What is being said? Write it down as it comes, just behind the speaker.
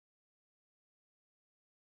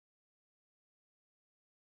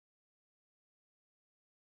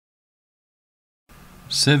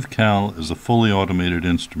Sieve Cal is a fully automated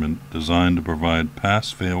instrument designed to provide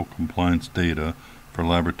pass-fail compliance data for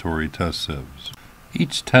laboratory test sieves.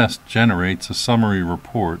 Each test generates a summary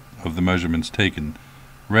report of the measurements taken.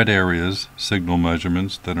 Red areas signal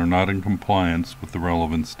measurements that are not in compliance with the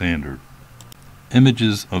relevant standard.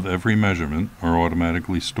 Images of every measurement are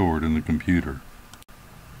automatically stored in the computer.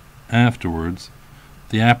 Afterwards,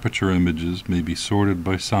 the aperture images may be sorted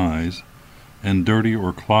by size, and dirty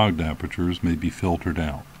or clogged apertures may be filtered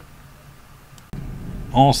out.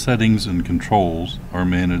 All settings and controls are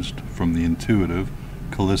managed from the intuitive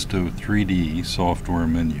Callisto 3D software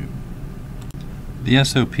menu. The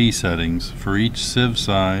SOP settings for each sieve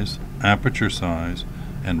size, aperture size,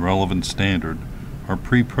 and relevant standard are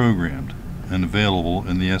pre-programmed and available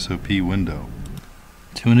in the SOP window.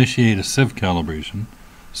 To initiate a sieve calibration,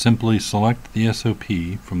 simply select the SOP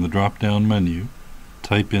from the drop-down menu,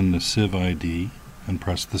 type in the sieve ID, and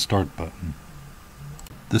press the Start button.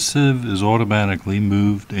 The sieve is automatically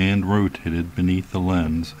moved and rotated beneath the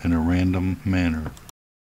lens in a random manner.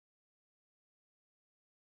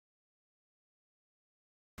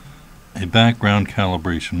 A background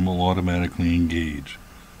calibration will automatically engage.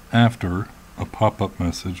 After, a pop-up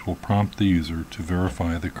message will prompt the user to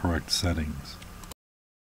verify the correct settings.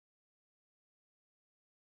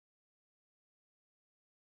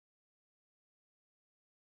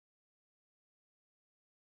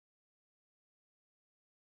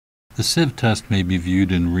 The sieve test may be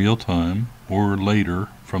viewed in real time or later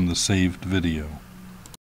from the saved video.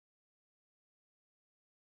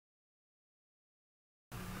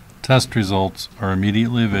 Test results are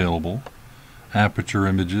immediately available. Aperture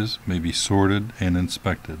images may be sorted and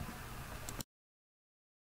inspected.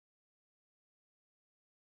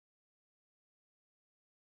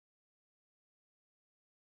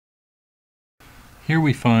 Here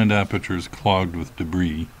we find apertures clogged with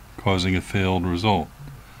debris, causing a failed result.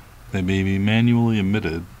 They may be manually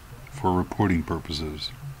omitted for reporting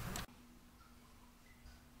purposes.